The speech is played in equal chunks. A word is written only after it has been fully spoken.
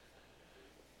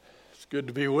Good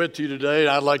to be with you today.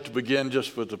 I'd like to begin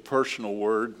just with a personal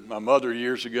word. My mother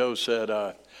years ago said,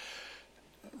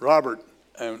 Robert,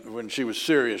 and when she was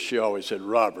serious, she always said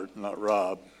Robert, not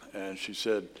Rob. And she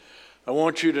said, I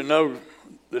want you to know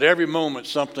that every moment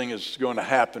something is going to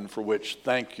happen for which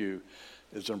thank you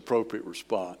is an appropriate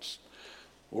response.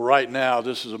 Well, right now,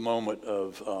 this is a moment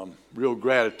of real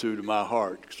gratitude in my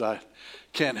heart because I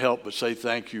can't help but say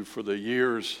thank you for the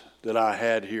years that I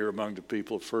had here among the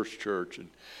people of First Church and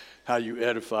how you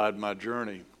edified my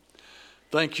journey.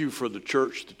 Thank you for the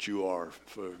church that you are,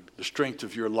 for the strength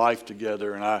of your life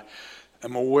together, and I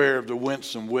am aware of the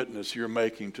winsome witness you're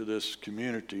making to this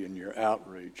community and your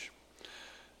outreach.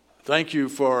 Thank you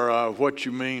for what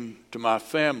you mean to my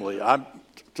family.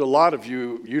 To a lot of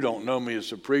you, you don't know me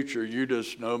as a preacher. You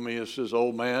just know me as this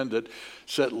old man that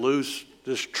set loose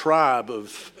this tribe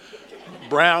of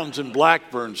Browns and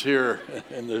Blackburns here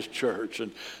in this church.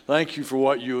 And thank you for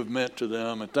what you have meant to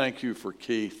them. And thank you for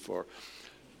Keith for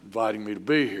inviting me to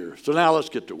be here. So now let's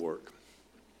get to work.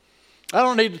 I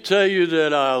don't need to tell you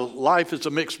that life is a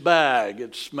mixed bag.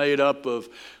 It's made up of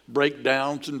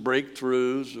breakdowns and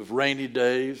breakthroughs, of rainy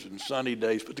days and sunny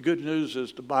days. But the good news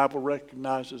is the Bible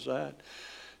recognizes that.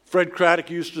 Fred Craddock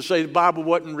used to say the Bible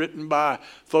wasn't written by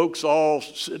folks all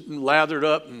sitting lathered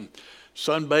up and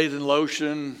sunbathing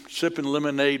lotion, sipping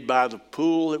lemonade by the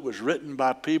pool. It was written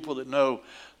by people that know,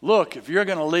 look, if you're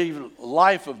going to lead a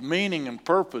life of meaning and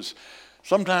purpose,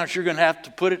 sometimes you're going to have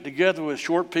to put it together with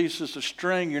short pieces of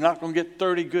string. You're not going to get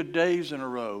 30 good days in a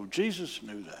row. Jesus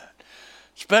knew that,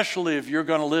 especially if you're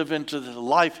going to live into the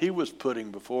life he was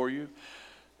putting before you.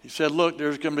 He said, look,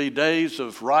 there's going to be days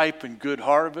of ripe and good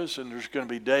harvest, and there's going to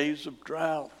be days of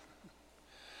drought.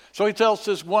 So he tells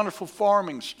this wonderful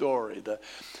farming story.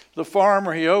 The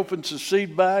farmer, he opens his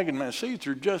seed bag, and man, seeds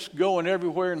are just going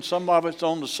everywhere, and some of it's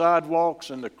on the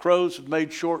sidewalks, and the crows have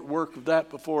made short work of that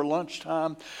before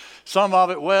lunchtime. Some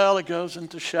of it, well, it goes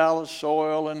into shallow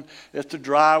soil, and it's a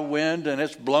dry wind, and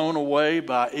it's blown away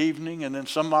by evening, and then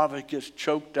some of it gets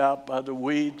choked out by the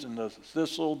weeds and the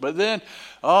thistle. But then,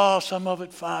 some of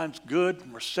it finds good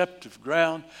and receptive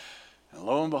ground, and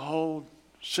lo and behold,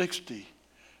 60,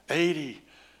 80,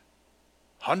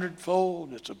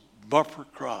 100-fold, it's a bumper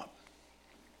crop.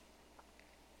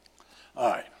 All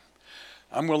right,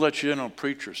 I'm going to let you in on a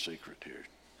preacher's secret here.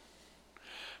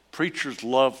 Preachers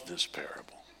love this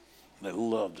parable. They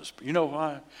love this. You know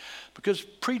why? Because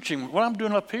preaching, what I'm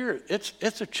doing up here,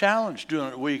 it's a challenge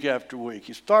doing it week after week.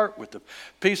 You start with a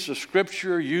piece of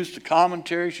scripture, use the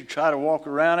commentaries, you try to walk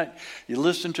around it, you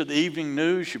listen to the evening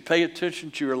news, you pay attention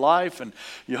to your life, and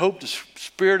you hope the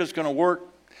Spirit is going to work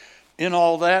in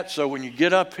all that, so when you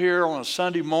get up here on a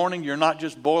Sunday morning, you're not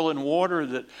just boiling water,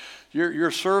 that you're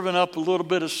serving up a little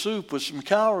bit of soup with some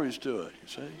calories to it, you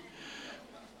see.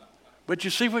 But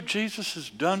you see what Jesus has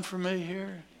done for me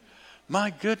here? My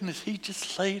goodness, he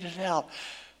just laid it out.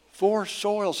 4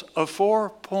 soils, a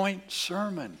 4-point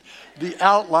sermon. The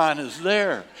outline is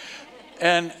there.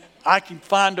 And I can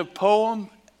find a poem,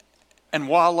 and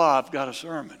voila, I've got a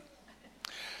sermon.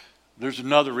 There's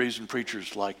another reason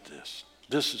preachers like this.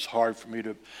 This is hard for me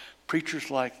to,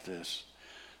 preachers like this.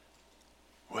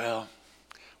 Well,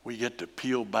 we get to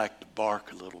peel back the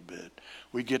bark a little bit.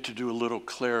 We get to do a little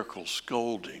clerical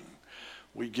scolding.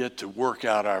 We get to work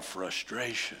out our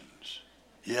frustrations.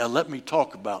 Yeah, let me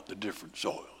talk about the different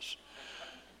soils.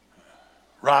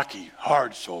 Rocky,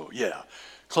 hard soil, yeah.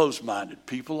 Closed-minded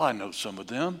people, I know some of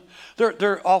them.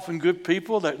 They're often good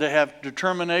people. They have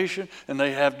determination and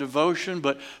they have devotion,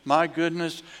 but my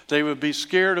goodness, they would be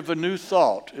scared of a new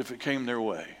thought if it came their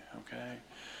way, okay?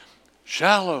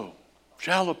 Shallow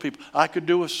people. I could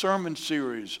do a sermon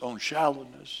series on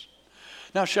shallowness.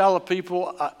 Now, shallow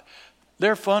people,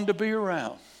 they're fun to be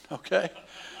around, okay?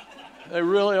 They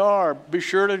really are. Be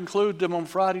sure to include them on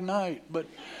Friday night, but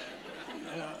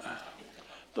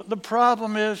the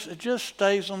problem is it just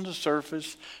stays on the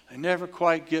surface. They never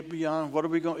quite get beyond what are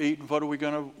we going to eat and what are we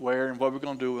going to wear and what are we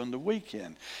going to do on the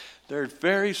weekend. They're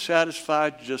very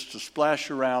satisfied just to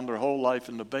splash around their whole life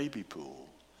in the baby pool.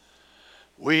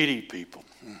 Weedy people.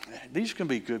 These can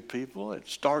be good people. It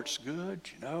starts good,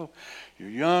 you know. You're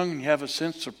young and you have a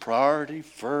sense of priority,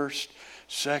 first,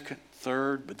 second,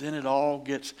 third, but then it all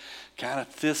gets kind of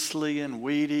thistly and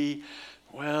weedy.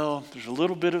 Well, there's a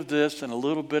little bit of this and a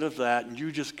little bit of that, and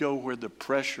you just go where the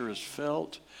pressure is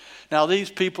felt. Now,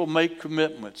 these people make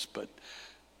commitments, but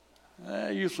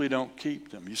I usually don't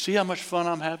keep them. You see how much fun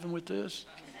I'm having with this?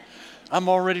 I'm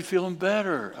already feeling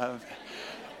better.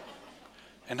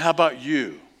 And how about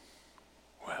you?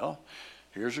 Well,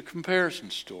 here's a comparison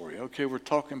story. Okay, we're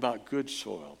talking about good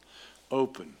soil,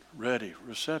 open, ready,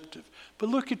 receptive. But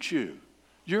look at you.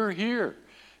 You're here.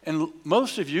 And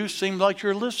most of you seem like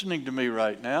you're listening to me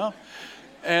right now.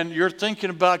 And you're thinking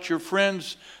about your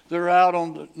friends that are out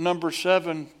on the number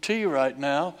 7 tee right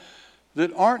now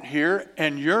that aren't here,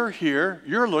 and you're here.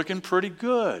 You're looking pretty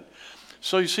good.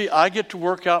 So you see, I get to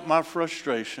work out my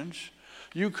frustrations.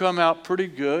 You come out pretty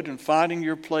good and finding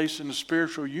your place in the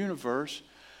spiritual universe.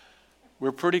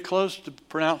 We're pretty close to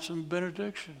pronouncing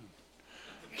benediction.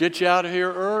 Get you out of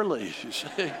here early, you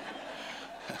see.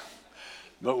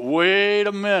 But wait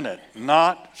a minute,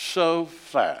 not so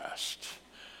fast.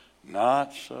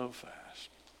 Not so fast.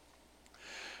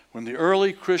 When the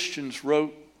early Christians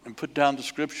wrote and put down the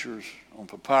scriptures on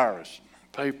papyrus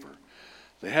and paper,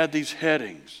 they had these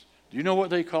headings. Do you know what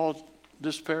they called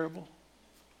this parable?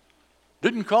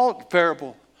 Didn't call it the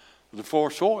parable of the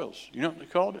 4 soils. You know what they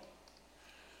called it?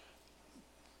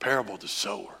 Parable of the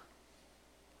sower.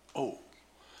 Oh,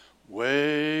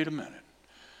 wait a minute.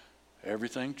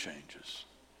 Everything changes.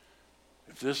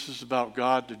 If this is about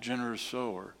God, the generous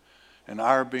sower, and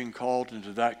our being called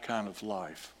into that kind of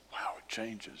life, wow, it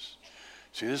changes.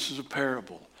 See, this is a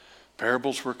parable.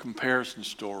 Parables were comparison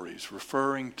stories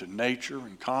referring to nature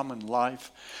and common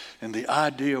life. And the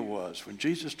idea was, when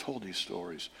Jesus told these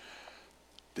stories,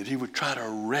 that he would try to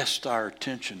arrest our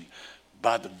attention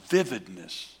by the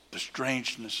vividness, the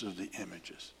strangeness of the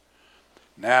images.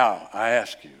 Now, I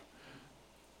ask you,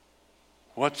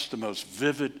 what's the most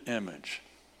vivid image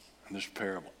in this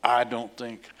parable? I don't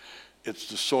think it's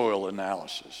the soil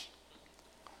analysis.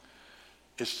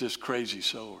 It's this crazy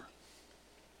sower.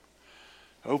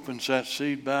 Opens that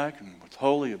seed back, and with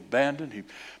holy abandon, he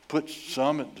puts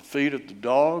some at the feet of the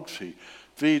dogs. He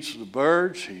feeds the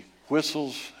birds. He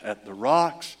whistles at the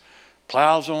rocks,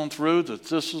 plows on through the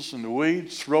thistles and the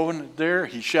weeds, throwing it there.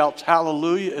 He shouts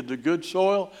hallelujah at the good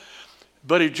soil.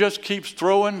 But he just keeps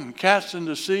throwing and casting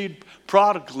the seed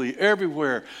prodigally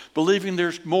everywhere, believing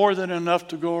there's more than enough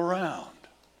to go around.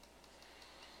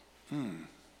 Now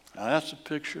that's a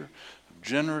picture of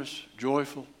generous,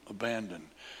 joyful abandon.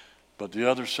 But the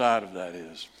other side of that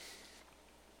is,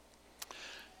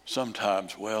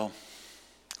 sometimes,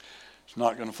 it's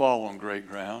not going to fall on great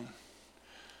ground.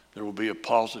 There will be a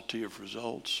paucity of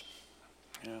results.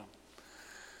 Yeah.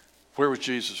 Where was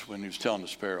Jesus when he was telling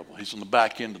this parable? He's on the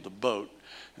back end of the boat,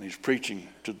 and he's preaching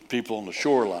to the people on the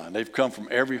shoreline. They've come from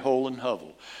every hole and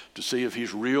hovel to see if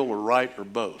he's real or right or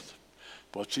both.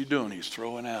 What's he doing? He's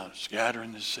throwing out,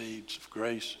 scattering the seeds of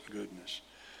grace and goodness.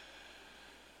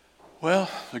 Well,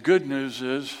 the good news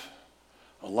is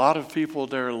a lot of people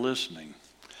there are listening.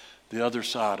 The other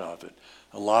side of it,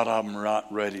 a lot of them are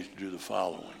not ready to do the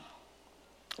following.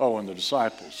 Oh, and the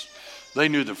disciples, they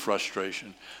knew the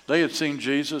frustration. They had seen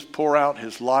Jesus pour out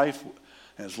his life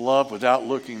and his love without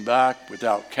looking back,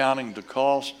 without counting the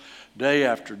cost, day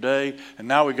after day. And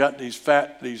now we got these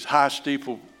high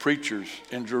steeple preachers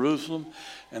in Jerusalem,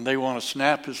 and they want to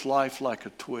snap his life like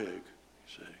a twig, you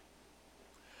see.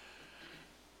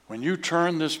 When you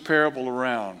turn this parable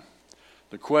around,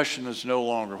 the question is no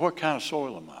longer, what kind of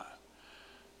soil am I?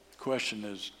 The question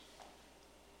is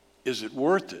it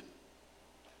worth it?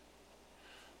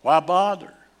 Why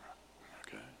bother?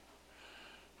 Okay.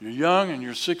 You're young and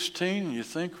you're 16 and you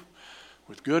think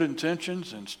with good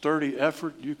intentions and sturdy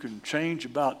effort you can change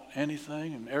about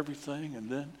anything and everything,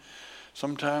 and then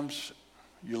sometimes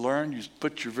you learn, you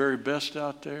put your very best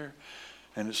out there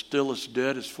and it's still as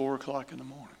dead as 4 o'clock in the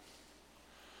morning.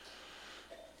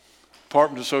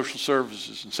 Department of Social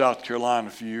Services in South Carolina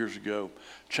a few years ago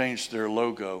changed their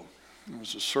logo. It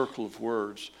was a circle of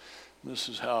words. This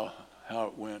is how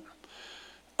it went.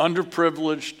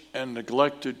 Underprivileged and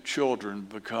neglected children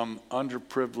become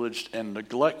underprivileged and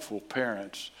neglectful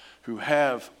parents who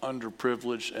have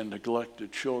underprivileged and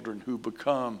neglected children who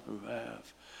become who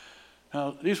have.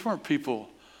 Now, these weren't people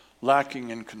lacking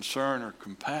in concern or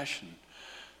compassion.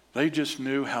 They just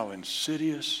knew how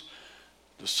insidious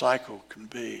the cycle can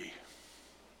be.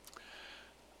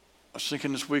 I was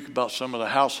thinking this week about some of the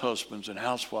house husbands and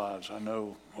housewives I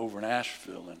know over in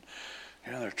Asheville, and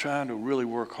they're trying to really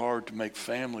work hard to make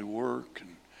family work,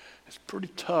 and it's pretty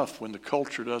tough when the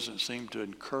culture doesn't seem to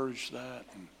encourage that,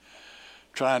 and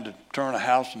trying to turn a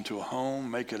house into a home,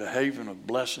 make it a haven of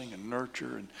blessing and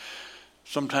nurture, and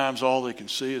sometimes all they can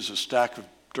see is a stack of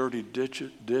dirty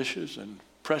dishes and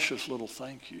precious little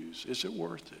thank yous. Is it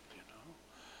worth it?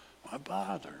 Why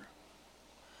bother?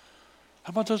 How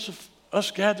about those of us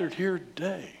gathered here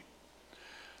today?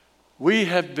 We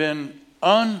have been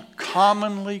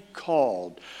uncommonly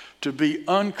called to be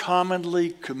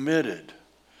uncommonly committed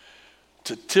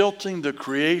to tilting the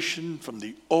creation from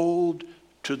the old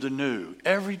to the new.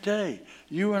 Every day,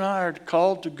 you and I are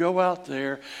called to go out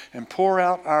there and pour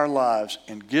out our lives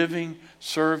in giving,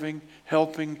 serving,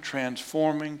 helping,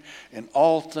 transforming, in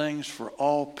all things for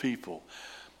all people.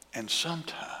 And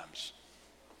sometimes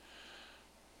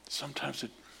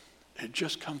it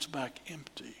just comes back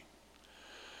empty.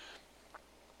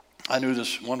 I knew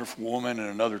this wonderful woman in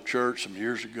another church some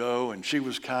years ago, and she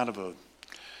was kind of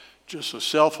just a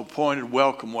self-appointed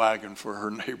welcome wagon for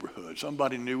her neighborhood.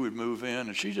 Somebody new would move in,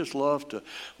 and she just loved to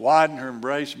widen her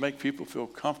embrace, make people feel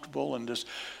comfortable. And this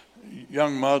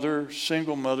young mother,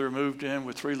 single mother, moved in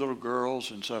with 3 little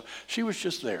girls, and so she was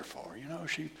just there for her.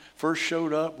 She first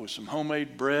showed up with some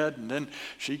homemade bread, and then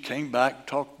she came back and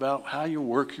talked about how you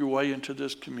work your way into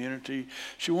this community.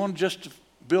 She wanted just to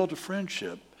build a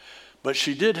friendship, but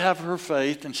she did have her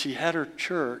faith, and she had her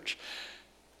church.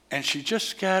 And she just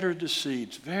scattered the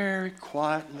seeds very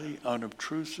quietly,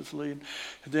 unobtrusively. And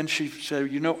then she said,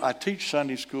 I teach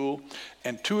Sunday school,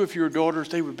 and 2 of your daughters,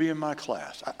 they would be in my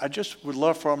class. I just would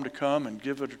love for them to come and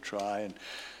give it a try. And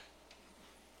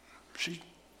she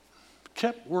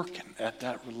kept working at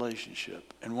that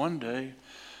relationship. And one day,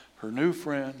 her new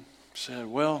friend said,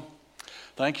 well,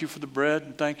 thank you for the bread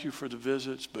and thank you for the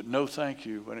visits, but no thank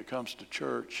you when it comes to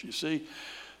church. You see,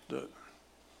 the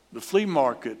flea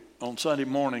market on Sunday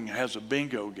morning has a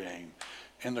bingo game,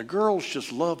 and the girls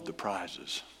just love the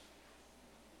prizes.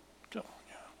 Oh,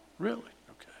 yeah, really?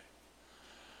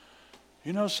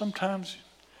 Okay. Sometimes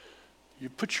you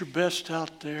put your best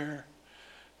out there,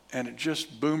 and it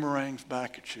just boomerangs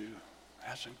back at you. It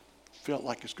hasn't felt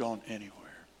like it's gone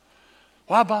anywhere.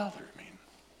 Why bother?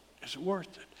 Is it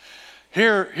worth it?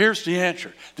 Here's the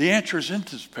answer. The answer is in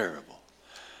this parable.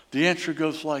 The answer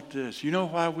goes like this. You know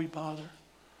why we bother?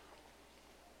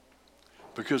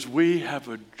 Because we have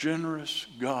a generous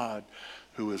God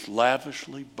who is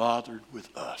lavishly bothered with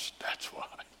us. That's why.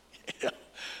 Yeah.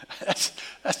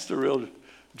 That's the real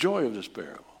joy of this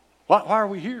parable. Why are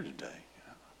we here today?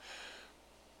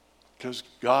 Because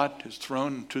God has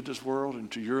thrown into this world,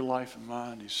 into your life and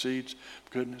mine, these seeds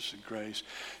of goodness and grace.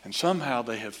 And somehow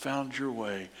they have found your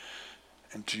way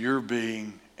into your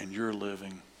being and your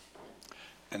living.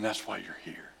 And that's why you're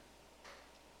here.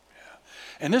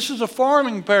 And this is a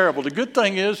farming parable. The good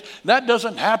thing is that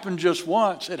doesn't happen just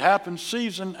once. It happens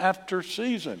season after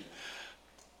season.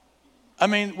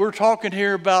 We're talking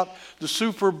here about the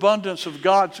superabundance of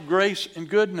God's grace and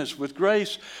goodness. With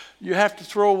grace, you have to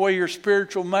throw away your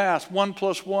spiritual math. 1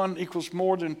 + 1 =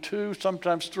 more than 2,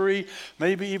 sometimes 3,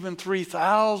 maybe even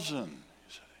 3,000.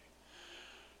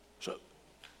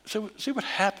 So see what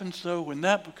happens, though, when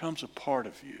that becomes a part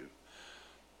of you.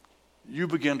 You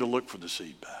begin to look for the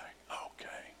seed bag.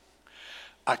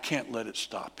 I can't let it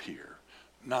stop here.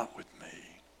 Not with me.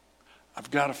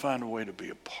 I've got to find a way to be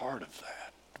a part of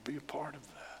that.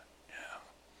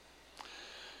 Yeah.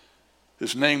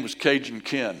 His name was Cajun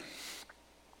Ken.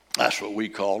 That's what we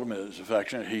called him. It was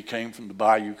affectionate. He came from the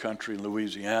Bayou country in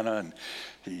Louisiana, and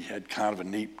he had kind of a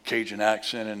neat Cajun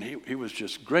accent, and he was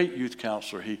just a great youth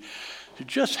counselor. He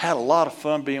just had a lot of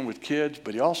fun being with kids,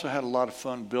 but he also had a lot of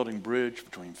fun building bridge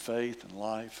between faith and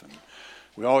life, and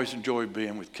we always enjoyed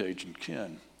being with Cajun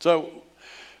Ken. So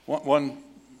one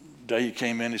day he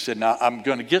came in, he said, now I'm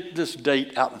going to get this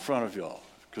date out in front of y'all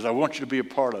because I want you to be a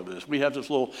part of this. We have this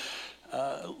little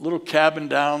cabin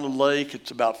down the lake.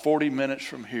 It's about 40 minutes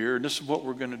from here. And this is what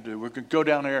we're going to do. We're going to go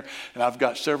down there, and I've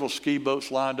got several ski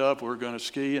boats lined up. We're going to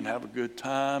ski and have a good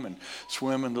time and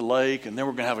swim in the lake. And then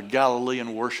we're going to have a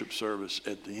Galilean worship service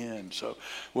at the end. So,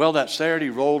 that Saturday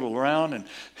rolled around, and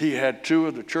he had 2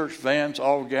 of the church vans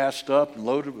all gassed up and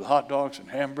loaded with hot dogs and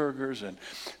hamburgers. And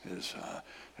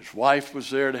his wife was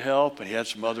there to help, and he had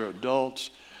some other adults.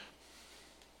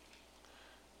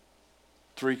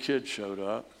 3 kids showed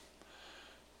up.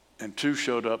 And 2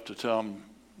 showed up to tell them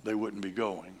they wouldn't be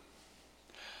going.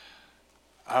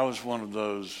 I was one of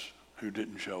those who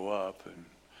didn't show up, and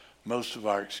most of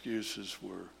our excuses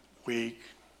were weak,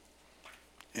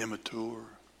 immature.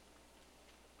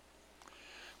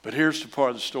 But here's the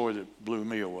part of the story that blew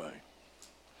me away.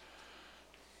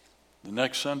 The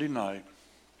next Sunday night,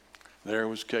 there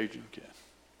was Cajun Ken.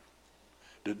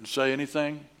 Didn't say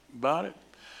anything about it,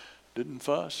 didn't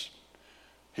fuss.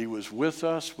 He was with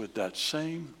us with that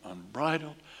same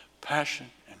unbridled passion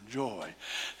and joy.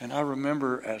 And I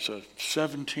remember as a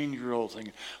 17-year-old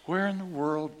thinking, where in the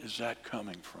world is that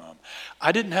coming from?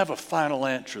 I didn't have a final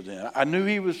answer then. I knew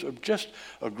he was just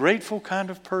a grateful kind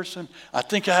of person. I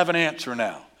think I have an answer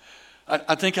now.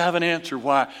 I think I have an answer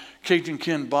why Cajun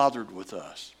Ken bothered with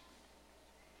us.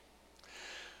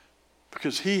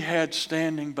 Because he had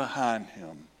standing behind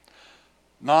him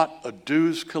not a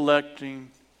dues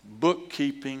collecting,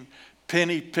 bookkeeping,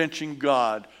 penny-pinching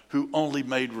God who only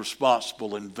made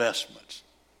responsible investments.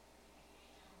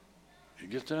 You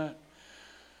get that?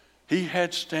 He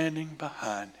had standing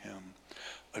behind him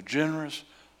a generous,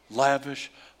 lavish,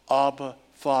 Abba,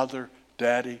 Father,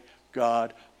 Daddy,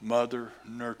 God, Mother,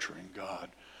 nurturing God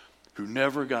who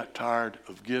never got tired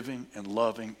of giving and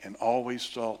loving and always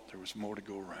thought there was more to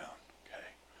go around.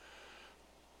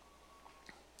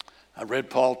 I read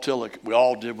Paul Tillich. We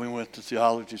all did. We went to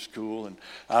theology school, and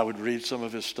I would read some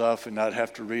of his stuff, and I'd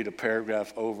have to read a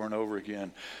paragraph over and over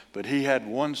again. But he had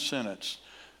one sentence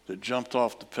that jumped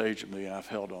off the page at me, and I've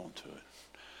held on to it.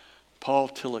 Paul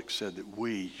Tillich said that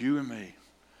we, you and me,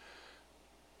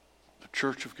 the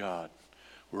Church of God,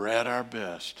 we're at our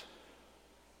best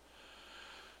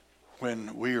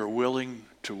when we are willing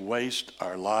to waste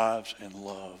our lives in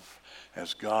love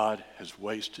as God has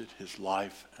wasted his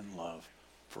life and love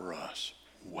for us.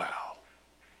 Wow.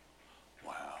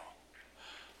 Wow.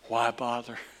 Why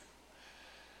bother?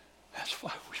 That's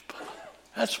why we bother.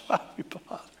 That's why we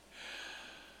bother.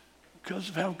 Because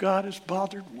of how God has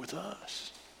bothered with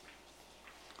us.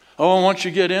 Oh, and once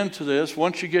you get into this,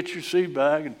 once you get your seed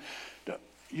bag,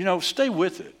 and stay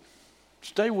with it.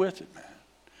 Stay with it, man.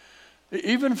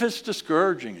 Even if it's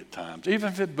discouraging at times, even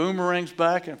if it boomerangs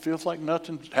back and feels like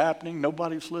nothing's happening,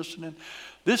 nobody's listening,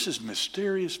 this is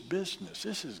mysterious business.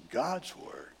 This is God's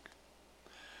work.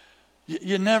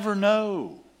 You never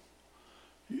know.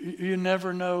 You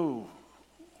never know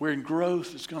where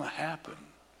growth is going to happen.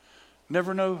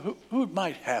 Never know who it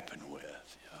might happen with.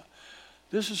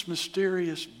 This is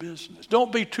mysterious business.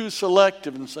 Don't be too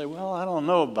selective and say, well, I don't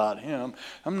know about him.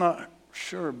 I'm not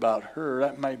sure about her.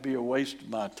 That might be a waste of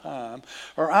my time.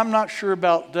 Or I'm not sure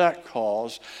about that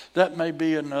cause. That may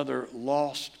be another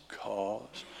lost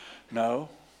cause. No.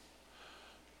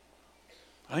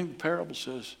 I think the parable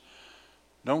says,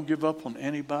 don't give up on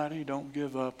anybody. Don't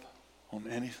give up on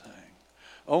anything.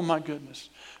 Oh my goodness.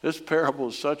 This parable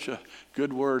is such a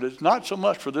good word. It's not so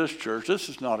much for this church. This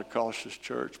is not a cautious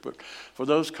church. But for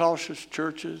those cautious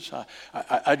churches,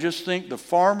 I just think the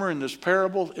farmer in this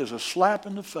parable is a slap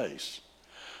in the face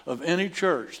of any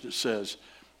church that says,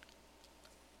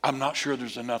 I'm not sure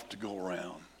there's enough to go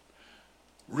around.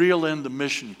 Reel in the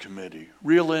mission committee.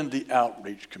 Reel in the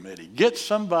outreach committee. Get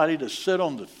somebody to sit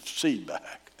on the seed bag.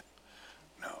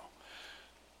 No.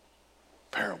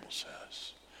 Parable says,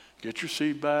 get your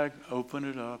seed bag, open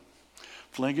it up,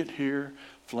 fling it here,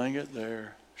 fling it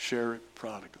there, share it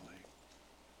prodigally.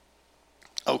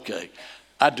 Okay,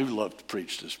 I do love to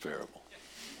preach this parable.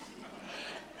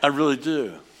 I really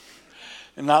do.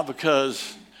 And not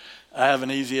because I have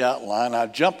an easy outline. I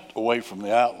jumped away from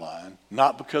the outline,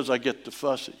 not because I get to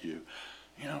fuss at you.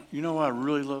 You know why I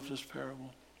really love this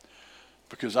parable?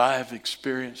 Because I have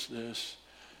experienced this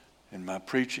in my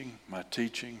preaching, my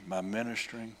teaching, my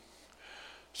ministering.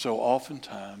 So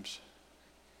oftentimes,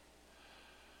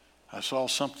 I saw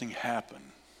something happen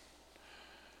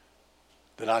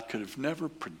that I could have never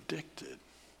predicted,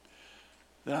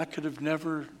 that I could have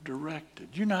never directed.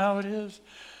 You know how it is?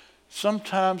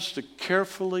 Sometimes the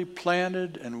carefully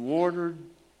planted and watered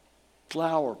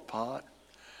flower pot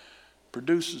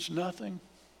produces nothing.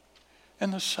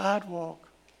 And the sidewalk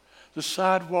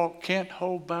can't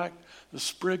hold back the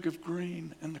sprig of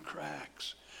green in the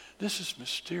cracks. This is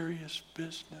mysterious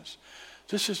business.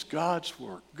 This is God's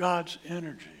work, God's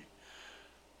energy.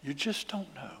 You just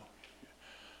don't know.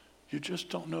 You just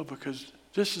don't know because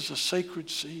this is a sacred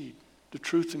seed, the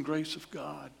truth and grace of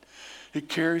God. It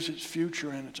carries its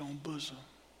future in its own bosom.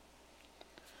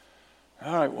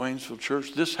 All right, Waynesville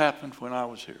Church, this happened when I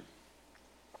was here.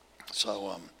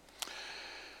 So,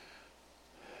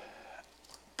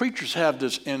 preachers have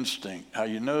this instinct, how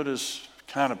you notice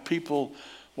kind of people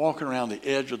walking around the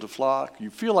edge of the flock. You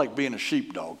feel like being a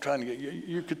sheepdog, trying to get,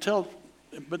 you could tell,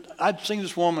 but I'd seen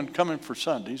this woman coming for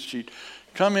Sundays. She'd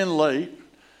come in late,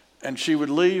 and she would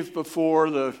leave before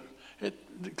the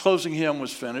closing hymn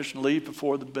was finished and leave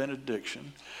before the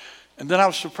benediction. And then I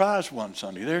was surprised one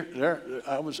Sunday. There,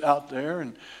 I was out there,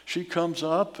 and she comes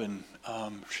up, and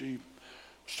she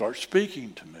starts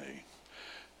speaking to me.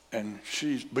 And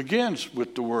she begins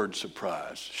with the word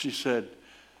surprise. She said,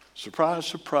 surprise,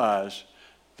 surprise,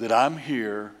 that I'm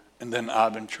here and then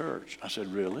I'm in church. I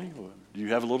said, really? Well, do you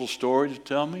have a little story to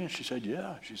tell me? And she said,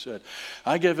 yeah. She said,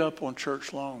 I gave up on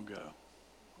church long ago.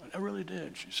 I really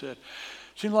did. She said,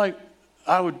 it seemed like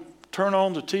I would turn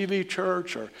on the TV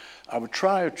church or I would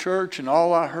try a church and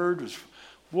all I heard was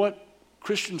what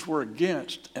Christians were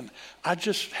against. And I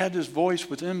just had this voice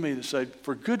within me that said,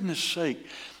 for goodness sake,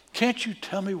 can't you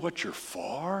tell me what you're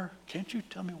for? Can't you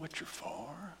tell me what you're for?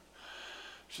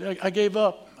 She said, I gave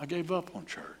up. I gave up on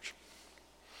church.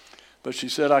 But she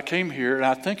said, I came here, and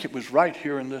I think it was right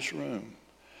here in this room.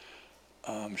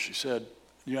 She said,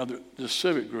 the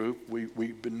civic group,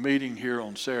 we've been meeting here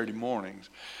on Saturday mornings,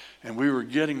 and we were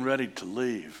getting ready to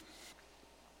leave.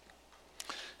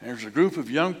 And there's a group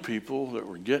of young people that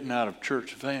were getting out of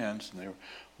church vans, and they were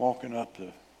walking up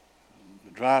the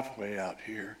driveway out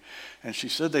here. And she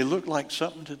said they looked like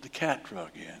something that the cat drug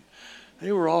in.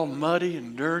 They were all muddy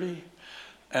and dirty.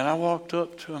 And I walked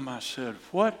up to them. I said,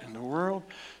 what in the world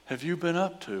have you been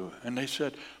up to? And they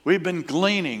said, we've been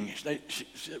gleaning. She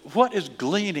said, what is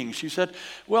gleaning? She said,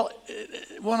 well,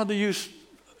 one of the youth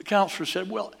counselors said,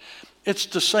 well, it's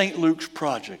the St. Luke's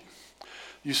Project.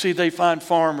 You see, they find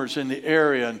farmers in the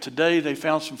area, and today they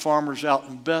found some farmers out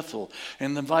in Bethel,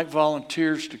 and invite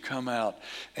volunteers to come out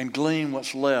and glean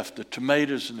what's left, the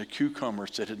tomatoes and the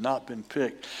cucumbers that had not been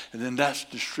picked, and then that's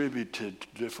distributed to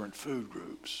different food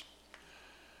groups.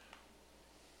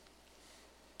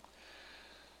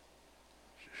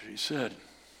 She said,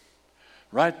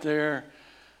 right there,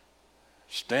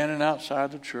 standing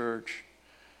outside the church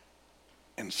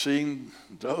and seeing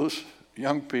those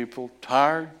young people,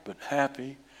 tired but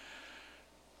happy,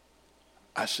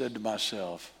 I said to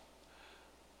myself,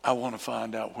 I want to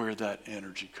find out where that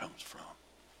energy comes from.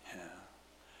 Yeah.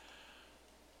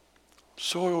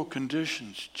 Soil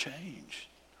conditions change.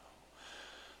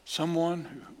 Someone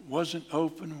who wasn't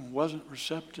open, wasn't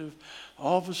receptive,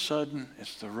 all of a sudden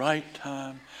it's the right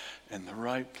time and the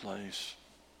right place.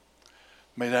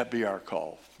 May that be our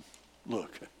call.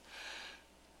 Look,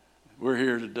 we're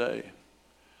here today.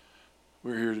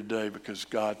 We're here today because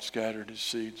God scattered his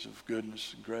seeds of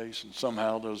goodness and grace, and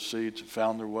somehow those seeds have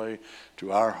found their way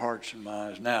to our hearts and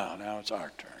minds. Now it's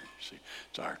our turn. See,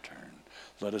 it's our turn.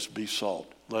 Let us be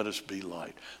salt. Let us be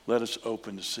light. Let us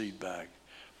open the seed bag,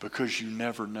 because you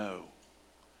never know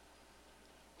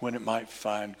when it might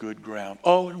find good ground.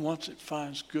 Oh, and once it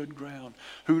finds good ground,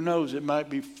 who knows? It might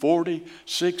be 40,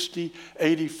 60,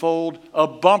 80-fold, a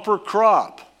bumper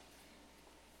crop.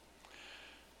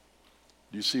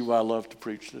 Do you see why I love to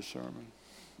preach this sermon?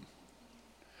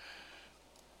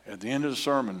 At the end of the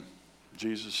sermon,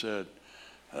 Jesus said,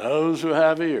 those who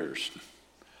have ears,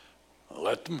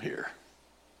 let them hear.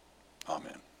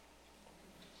 Amen.